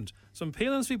how it happened. So I'm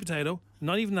peeling a sweet potato,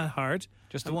 not even that hard.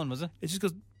 Just the one, was it? It just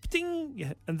goes ding,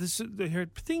 yeah, and they heard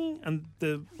ding, and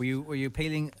the. Were you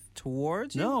peeling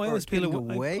towards? No, I always peel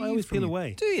away. I always peel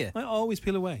away. Do you? I always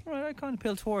peel away. Right, I kind of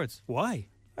peel towards. Why?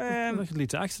 That could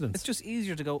lead to accidents. It's just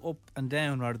easier to go up and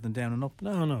down rather than down and up.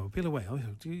 No, peel away.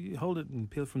 You hold it and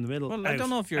peel from the middle. Well, I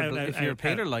don't know if your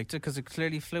peeler liked it because it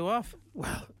clearly flew off.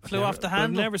 Well, flew off the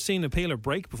handle. I've never seen a peeler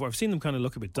break before. I've seen them kind of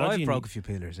look a bit dodgy. I've broke a few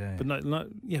peelers, yeah. But not but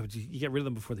you get rid of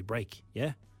them before they break.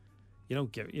 Yeah, you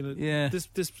don't get. Yeah.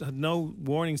 This had no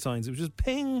warning signs. It was just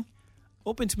ping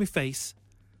up into my face,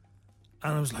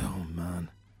 and I was like, oh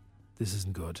man, this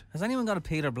isn't good. Has anyone got a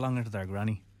peeler belonging to their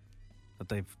granny that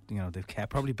they've kept?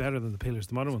 Probably better than the peelers,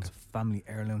 the modern ones. Family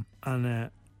heirloom.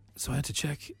 And so I had to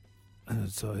check, and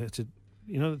so I had to,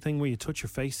 the thing where you touch your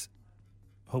face,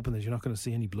 hoping that you're not going to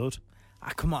see any blood.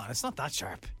 Ah, come on, it's not that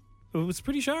sharp. It was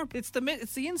pretty sharp. It's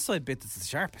the inside bit that's the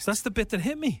sharpest. That's the bit that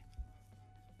hit me.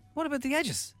 What about the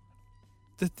edges?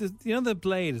 The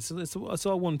blade. It's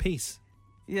all one piece.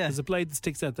 Yeah. There's a blade that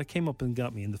sticks out that came up and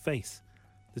got me in the face.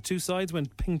 The two sides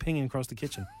went ping ping across the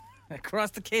kitchen.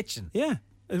 Across the kitchen. Yeah.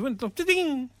 It went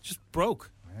ding, just broke.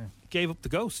 Yeah. Gave up the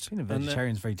ghost. Being a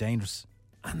vegetarian's very dangerous.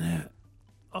 And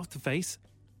off the face.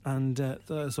 And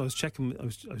so I was checking. I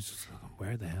was just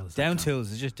where the hell is down that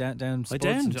tools? It's just down. I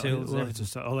downed tools.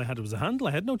 All I had was a handle.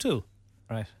 I had no tool.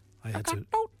 Right. I had to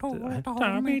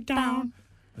turn me down.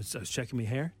 I was checking my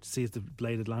hair to see if the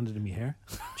blade had landed in my hair.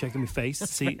 Checking my face to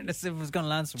see if it was going to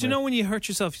land somewhere. Do you know when you hurt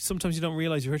yourself, sometimes you don't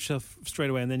realise you hurt yourself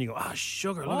straight away, and then you go,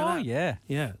 sugar, look at that. Yeah.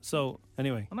 Yeah. So,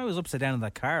 anyway. When I was upside down in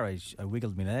that car, I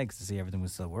wiggled my legs to see everything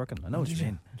was still working. I know what you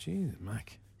mean. Jeez,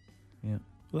 Mac. Yeah.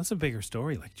 Well, that's a bigger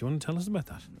story. Like, do you want to tell us about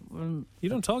that? Well, you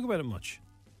don't talk about it much.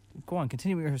 Go on,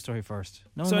 continue with your story first.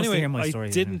 No one so wants anyway, to hear my story.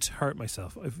 I didn't hurt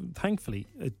myself. Thankfully,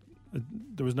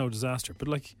 there was no disaster. But,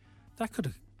 like, that could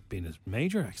have been a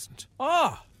major accident.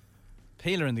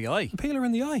 Peeler in the eye. A peeler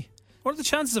in the eye. What are the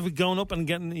chances of it going up and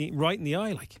getting right in the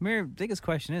eye? Like, come here. Biggest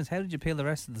question is, how did you peel the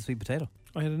rest of the sweet potato?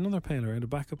 I had another peeler. I had a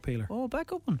backup peeler. Oh,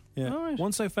 backup one. Yeah. All right.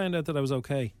 Once I found out that I was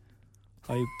okay,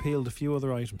 I peeled a few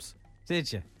other items.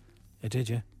 Did you? I did,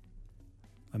 yeah.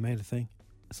 I made a thing.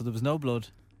 So there was no blood.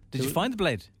 Did you find the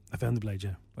blade? I found the blade,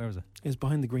 yeah. Where was it? It was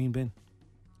behind the green bin.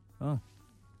 Oh.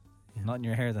 Yeah. Not in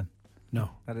your hair then?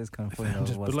 No. That is kind of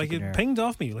funny. But like it pinged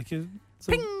off me. Like it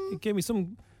gave me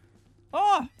some...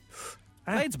 Oh!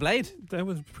 Blade's blade. That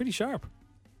was pretty sharp.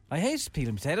 I hate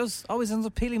peeling potatoes. Always ends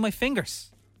up peeling my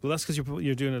fingers. Well, that's because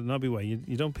you're doing it an obby way.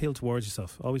 You don't peel towards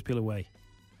yourself. Always peel away.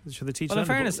 Should they teach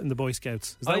that in the Boy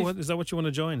Scouts? Is that what you want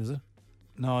to join, is it?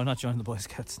 No, I'm not joining the Boy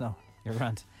Scouts, no. You're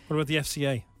grand. What about the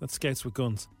FCA? That's Scouts with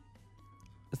Guns.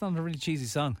 It's not a really cheesy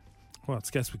song. What,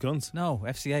 Scouts with Guns? No,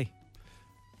 FCA.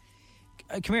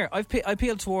 come here. I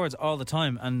peel towards all the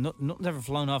time, and nothing's ever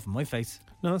flown off in my face.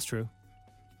 No, that's true.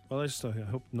 Well, I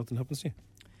hope nothing happens to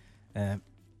you.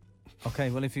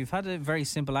 Okay, well, if you've had a very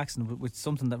simple accident with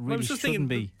something that really shouldn't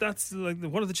be, that's like,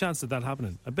 what are the chances of that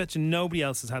happening? I bet you nobody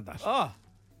else has had that. Oh,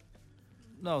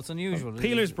 no, it's unusual.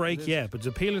 Peelers break, yeah, but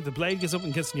the blade gets up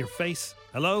and gets in your face.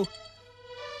 Hello?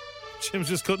 Jim's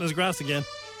just cutting his grass again.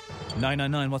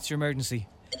 999, what's your emergency?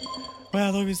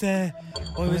 Well, I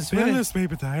was peeling a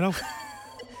sweet potato,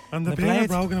 and the peeler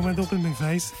broke and it went up in my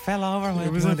face. Fell over.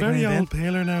 It was a very old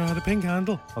peeler now. It had a pink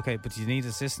handle. Okay, but you need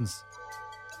assistance.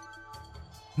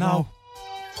 No.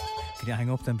 Can you hang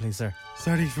up then, please, sir?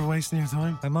 Sorry for wasting your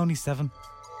time. I'm only 7.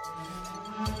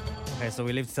 Okay, so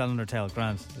we leave to tell another tale.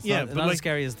 Grand. It's not as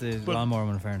scary as the lawnmower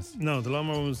one, in fairness. No, the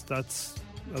lawnmower that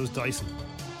was Dyson.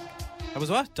 That was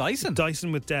what? Dyson?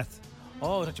 Dyson with death.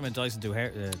 Oh, I thought you meant Dyson do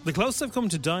hair. The closest I've come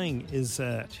to dying is...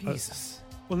 Jesus.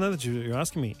 Well, now that you're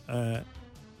asking me,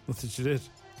 what did you did?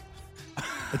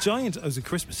 A giant... It was a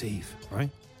Christmas Eve, right?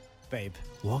 Babe.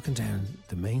 Walking down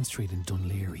the main street in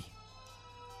Dunleary.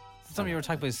 Tell me you were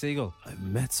attacked by a seagull. I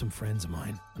met some friends of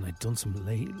mine, and I'd done some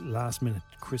last minute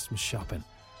Christmas shopping.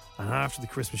 And after the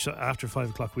Christmas after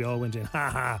 5 o'clock, we all went in,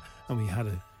 and we had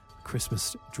a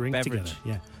Christmas drink together.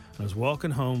 Yeah. And I was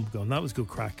walking home, going, that was good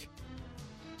crack.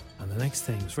 And the next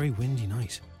thing, it was a very windy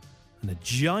night, and a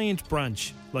giant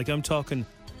branch, like I'm talking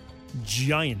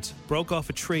giant, broke off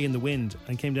a tree in the wind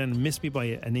and came down and missed me by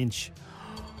an inch.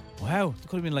 Wow, it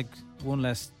could have been like one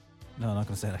less. No, I'm not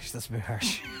going to say that. Actually, that's a bit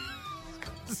harsh.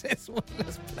 It's one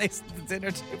less place at the dinner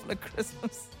table at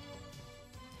Christmas.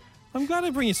 I'm glad I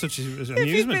bring you such amusement. If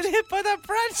you'd been hit by that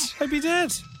branch, I'd be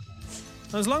dead.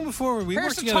 That was long before we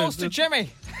worked together. Here's the toast to Jimmy.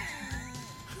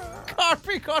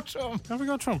 Carpy got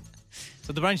Trump.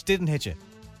 So the branch didn't hit you?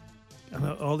 And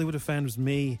all they would have found was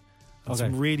me and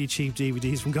some really cheap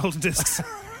DVDs from Golden Discs.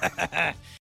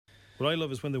 What I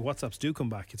love is when the WhatsApps do come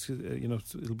back. It's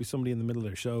it'll be somebody in the middle of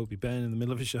their show, it'll be Ben in the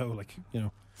middle of a show, like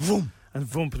vroom, and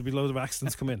vroom, it'll be loads of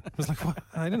accidents come in. I was like, what?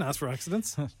 I didn't ask for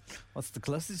accidents. What's the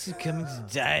closest you're coming to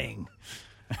dying?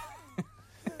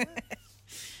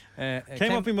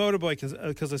 Came up my motorbike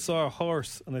because I saw a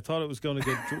horse and I thought it was going to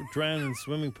get drowned in the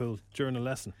swimming pool during a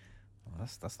lesson. Oh,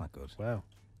 that's not good. Wow.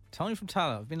 Tony from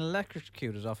Tala, I've been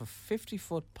electrocuted off a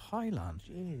 50-foot pylon.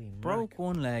 Broke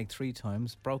one leg 3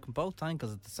 times, broken both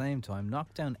ankles at the same time,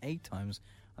 knocked down 8 times,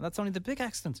 and that's only the big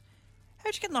accident.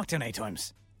 How'd you get knocked down 8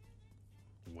 times?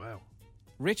 Wow.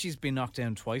 Richie's been knocked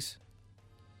down twice.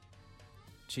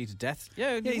 Cheated death.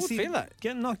 Yeah, you would feel that.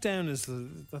 Getting knocked down is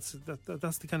that's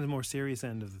the kind of more serious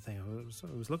end of the thing.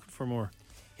 I was looking for more.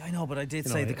 Yeah, I know, but I did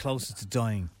say the closest to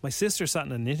dying. My sister sat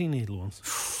in a knitting needle once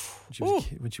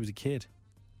when she was a kid.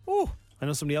 Oh, I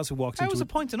know somebody else who walked into. How was it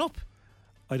pointing up?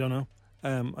 I don't know.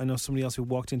 I know somebody else who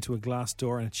walked into a glass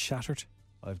door and it shattered.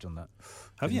 I've done that.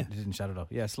 Have you? It didn't shatter though.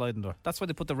 Yeah, sliding door. That's why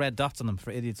they put the red dots on them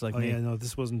for idiots like me. Oh yeah, no,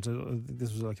 this wasn't.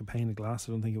 This was like a pane of glass.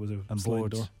 I don't think it was a sliding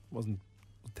door. It wasn't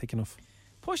thick enough.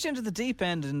 Pushed into the deep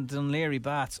end in Dunleary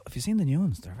Baths. Have you seen the new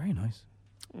ones? They're very nice.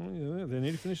 Oh yeah, they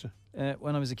nearly finished it.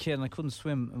 When I was a kid and I couldn't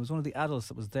swim, it was one of the adults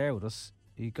that was there with us.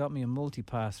 He got me a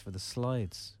multi-pass for the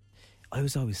slides. I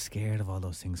was always scared of all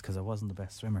those things because I wasn't the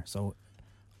best swimmer, so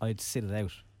I'd sit it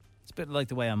out. It's a bit like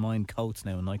the way I mind coats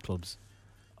now in nightclubs.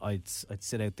 I'd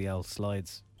sit out the old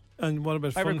slides. And what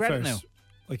about I fun regret fairs? it now.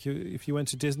 Like if you went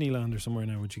to Disneyland or somewhere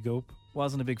now, would you go up?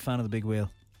 Wasn't a big fan of the big wheel.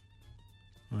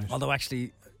 Right. Although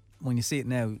actually, when you see it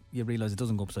now, you realise it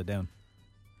doesn't go upside down.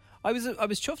 I was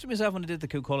chuffed at myself when I did the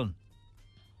Cuchulainn.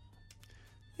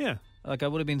 Yeah. Like I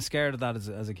would have been scared of that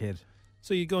as a kid.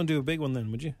 So you'd go and do a big one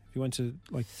then, would you? If you went to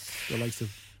like the likes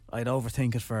of... I'd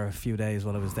overthink it for a few days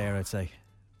while I was there, I'd say.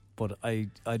 But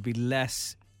I'd be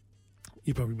less...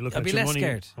 You'd probably be looking I'd at be your less money.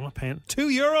 scared. I'm not paying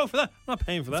 €2 for that. I'm not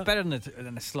paying for that. It's better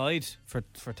than a slide for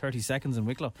 30 seconds in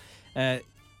Wicklow.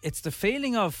 It's the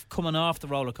feeling of coming off the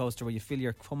roller coaster where you feel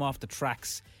you're come off the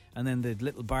tracks and then the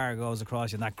little bar goes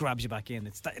across you and that grabs you back in.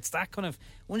 It's that kind of...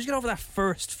 Once you get over that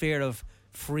first fear of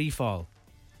free fall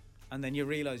and then you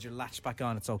realise you're latched back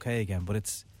on, it's okay again. But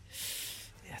it's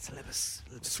a little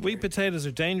bit Sweet potatoes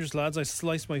are dangerous, lads. I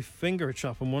sliced my finger at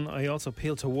chopping one. I also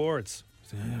peel towards.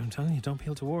 I'm telling you, don't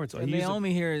peel towards. And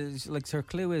Naomi here, like her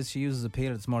clue is she uses a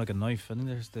peeler that's more like a knife. I think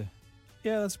there's the...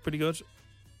 Yeah, that's pretty good.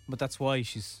 But that's why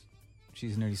she's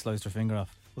nearly sliced her finger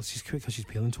off. Well, she's quick because she's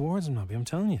peeling towards him, Nobby. I'm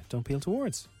telling you, don't peel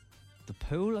towards. The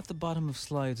pool at the bottom of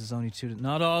slides is only 2...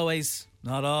 Not always.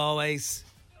 Not always.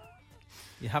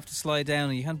 You have to slide down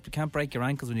and you can't break your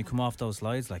ankles when you come off those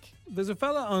slides. Like, there's a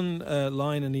fella on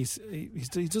line and he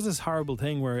does this horrible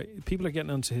thing where people are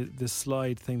getting onto this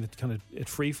slide thing that kind of it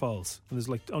free falls and there's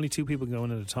like only 2 people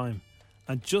going at a time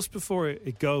And just before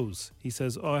it goes, he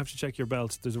says, "Oh, I have to check your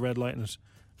belt. There's a red light in it."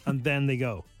 And then they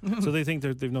go. So they think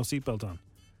they've no seatbelt on.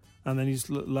 And then he just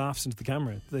laughs into the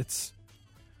camera. It's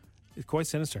quite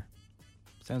sinister.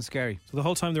 Sounds scary. So the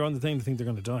whole time they're on the thing, they think they're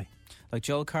going to die. Like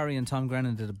Joel Corry and Tom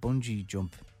Grennan did a bungee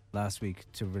jump last week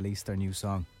to release their new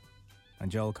song.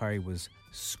 And Joel Corry was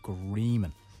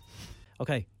screaming.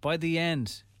 Okay, by the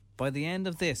end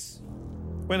of this...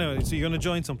 Wait, no, so you're going to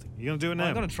join something? You're going to do it now?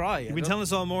 I'm going to try. You've been telling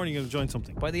us all morning you're going to join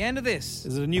something. By the end of this...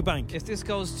 Is it a new bank? If this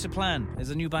goes to plan, is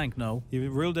it a new bank? No.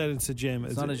 You've ruled out it's a gym.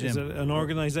 It's not a gym. Is it an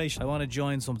organisation? I want to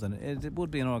join something. It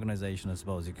would be an organisation, I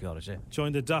suppose you could call it, yeah.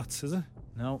 Join the Dots, is it?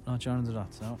 No, not joining the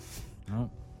Dots, no.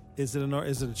 Is it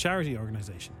a charity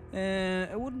organisation?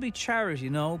 It wouldn't be charity,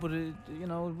 no, but it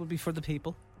would be for the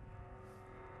people.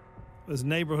 Is it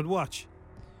Neighbourhood Watch?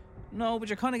 No, but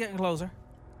you're kind of getting closer.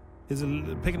 Is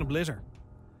it picking up litter?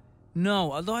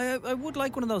 No, although I would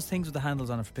like one of those things with the handles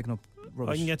on it for picking up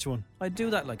rubbish. I can get you one. I'd do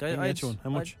that. Like, I'd get you one. How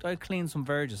much? I'd clean some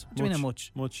verges. What do you mean how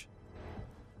much? Much.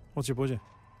 What's your budget?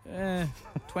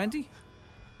 20.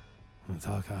 We'll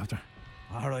talk after.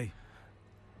 All right.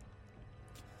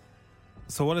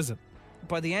 So what is it?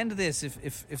 By the end of this,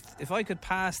 if I could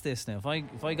pass this now,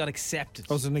 if I got accepted.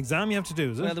 Oh, it's an exam you have to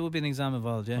do, is it? Well, there would be an exam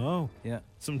involved, yeah. Oh. Yeah.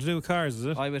 Something to do with cars, is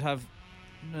it? I would have...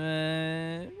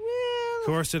 Of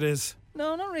course it is.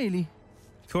 No, not really.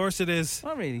 Of course it is.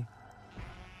 Not really.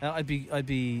 I'd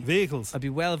be vehicles. I'd be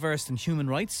well versed in human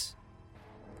rights,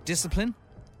 discipline,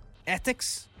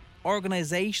 ethics,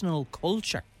 organisational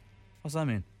culture. What's that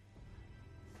mean?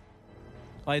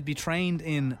 I'd be trained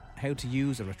in how to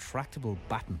use a retractable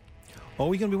baton.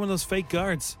 Oh, you're going to be one of those fake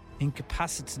guards.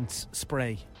 Incapacitance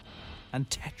spray and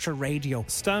tetra radio.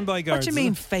 Standby guards. What do you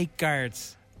mean fake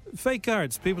guards? Fake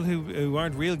guards, people who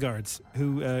aren't real guards,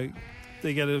 who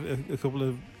they get a couple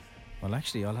of... Well,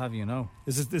 actually, I'll have you know.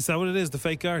 Is that what it is, the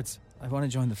fake guards? I want to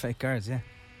join the fake guards, yeah.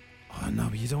 Oh, no,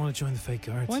 but you don't want to join the fake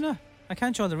guards. Why not? I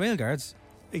can't join the real guards.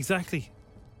 Exactly.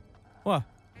 What?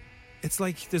 It's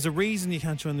like there's a reason you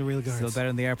can't join the real guards. Still better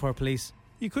than the airport police.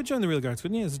 You could join the real guards,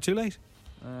 couldn't you? Is it too late?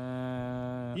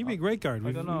 You'd be a great guard.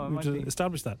 I don't know. We've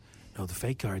established that. No, the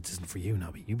fake guards isn't for you,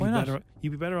 Nobby. You'd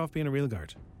be better off being a real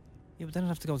guard. Yeah, but then I'd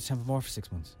have to go to Templemore for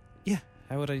 6 months. Yeah.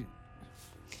 How would I...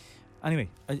 Anyway,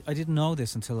 I didn't know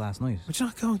this until last night. Would you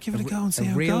not go and give it a go and see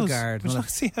how it goes? A real guard. Would you not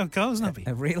see how it goes, Nobby?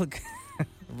 A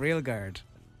real guard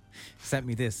sent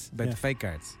me this about the fake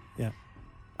guards. Yeah.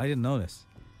 I didn't know this.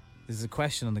 There's a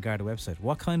question on the Garda website.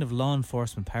 What kind of law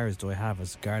enforcement powers do I have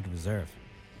as Garda Reserve?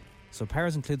 So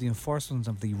powers include the enforcement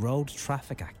of the Road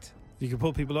Traffic Act. You can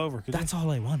pull people over. That's all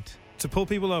I want. To pull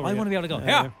people over? I want to be able to go,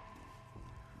 yeah.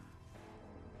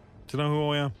 Do you know who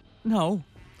I am? No.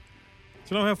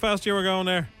 Do you know how fast you were going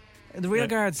there? The real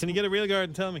guards. Can you get a real guard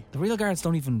and tell me? The real guards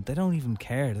don't even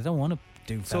care. They don't want to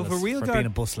do fellas so if a real for guard, being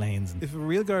in bus lanes. If a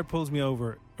real guard pulls me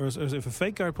over, or if a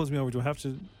fake guard pulls me over, do I have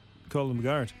to call them a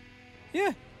guard?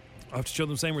 Yeah. I have to show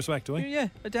them the same respect, do I? Yeah.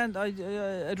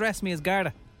 Address me as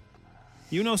Garda.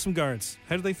 You know some guards.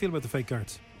 How do they feel about the fake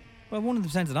guards? Well, one of them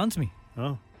sent it on to me.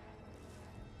 Oh.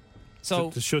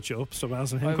 So to shut you up, stop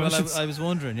asking him questions. I was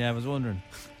wondering.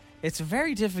 It's a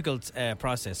very difficult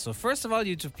process. So first of all,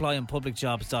 you apply on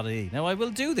publicjobs.ie. Now I will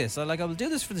do this. I will do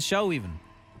this for the show even.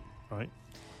 Right.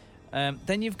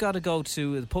 Then you've got to go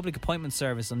to the Public Appointment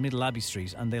Service on Middle Abbey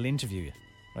Street, and they'll interview you.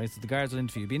 Right, so the guards will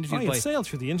interview you. Be interviewed by sailed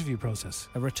through the interview process.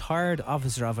 A retired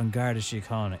officer of An Garda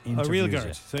Síochána interviews a real guard.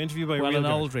 You. So interviewed by a real guard.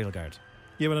 An old real guard.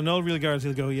 Yeah, but an old real guard,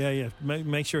 he'll go, yeah.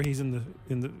 Make sure he's in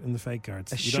the fake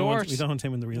guards. We don't want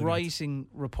him in the real writing guards.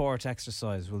 report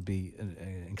exercise will be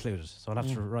included. So I'll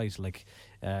have to write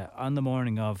on the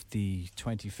morning of the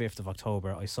 25th of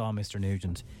October, I saw Mr.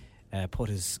 Nugent put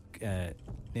his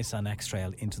Nissan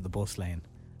X-Trail into the bus lane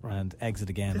and exit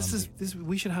again.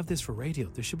 We should have this for radio.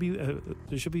 There should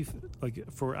be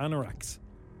like for anoraks.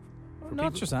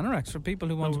 Not just anoraks, for people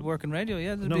who want to work in radio.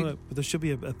 Yeah, but there should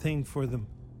be a thing for them.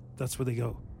 That's where they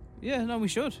go. Yeah, no, we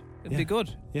should. It'd be good.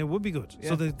 Yeah, it would be good. Yeah.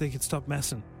 So they could stop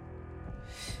messing.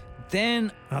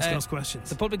 Then asking us questions.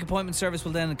 The Public Appointment Service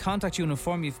will then contact you and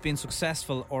inform you if you've been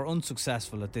successful or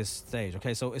unsuccessful at this stage.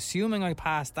 Okay, so assuming I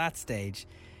pass that stage,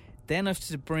 then I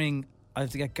have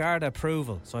to get Garda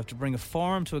approval. So I have to bring a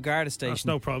form to a Garda station. That's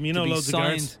no problem. You know loads of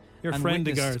guards. You're a friend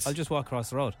of guards. I'll just walk across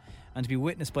the road. And to be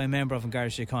witnessed by a member of An Garda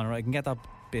Síochána. Right, I can get that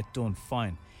bit done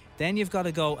fine. Then you've got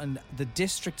to go and the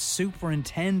district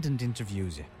superintendent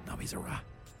interviews you. No, he's a rat.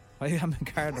 I am a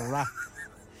Garda rat.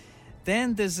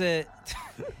 Then there's a...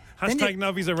 Hashtag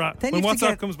Nobby's a rat. When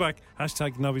WhatsApp comes back,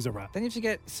 hashtag Nobby's a rat. Then you have to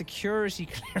get security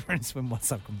clearance when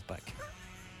WhatsApp comes back.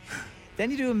 Then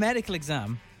you do a medical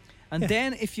exam. And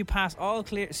then if you pass all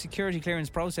security clearance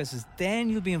processes, then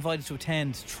you'll be invited to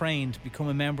attend, train, to become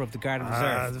a member of the Guard of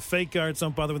Reserve. The fake guards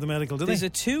don't bother with the medical, do There's they? a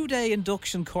 2-day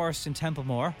induction course in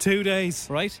Templemore. 2 days.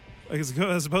 Right. As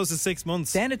opposed to 6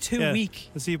 months. Then a 2-week.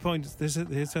 That's the point.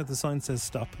 Here's how the sign says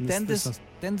stop. And Then there's a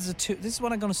this is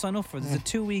what I'm going to sign up for. There's a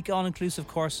 2-week all-inclusive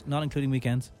course, not including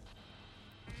weekends.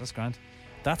 That's grand.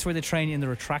 That's where they train you in the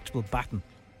retractable baton.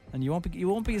 And you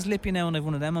won't be as lippy now when I've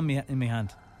one of them in my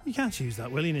hand. You can't use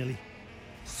that willy-nilly.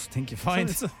 I think you find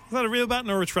Is that a real baton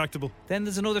or retractable? Then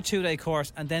there's another 2-day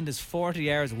course, and then there's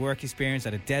 40 hours of work experience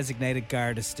at a designated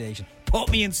Garda station. Put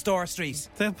me in Store Street.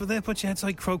 They'll put you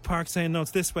outside Croke Park saying, no,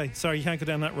 it's this way. Sorry, you can't go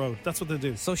down that road. That's what they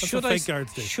do. So That's should what fake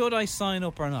guards do. Should I sign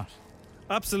up or not?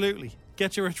 Absolutely.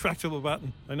 Get your retractable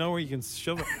baton. I know where you can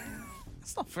shove it.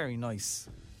 It's not very nice.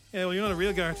 Yeah, well, you're not a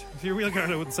real guard. If you're a real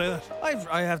guard, I wouldn't say that.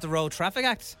 I have the Road Traffic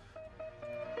Act.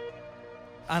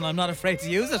 And I'm not afraid to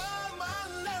use it.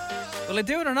 Will I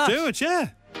do it or not? Do it, yeah.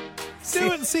 Do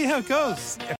it and see how it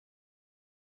goes.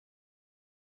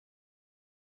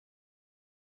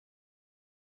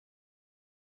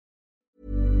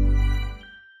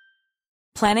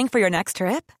 Planning for your next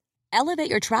trip? Elevate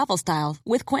your travel style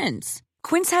with Quince.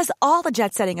 Quince has all the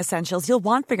jet-setting essentials you'll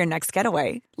want for your next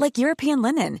getaway, like European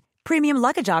linen, premium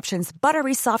luggage options,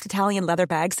 buttery soft Italian leather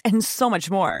bags, and so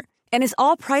much more. And is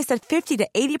all priced at 50 to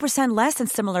 80% less than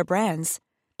similar brands.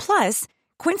 Plus,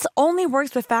 Quince only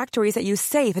works with factories that use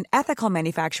safe and ethical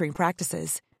manufacturing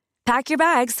practices. Pack your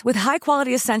bags with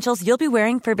high-quality essentials you'll be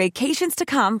wearing for vacations to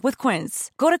come with Quince.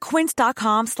 Go to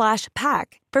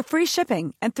quince.com/pack for free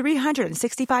shipping and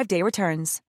 365-day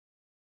returns.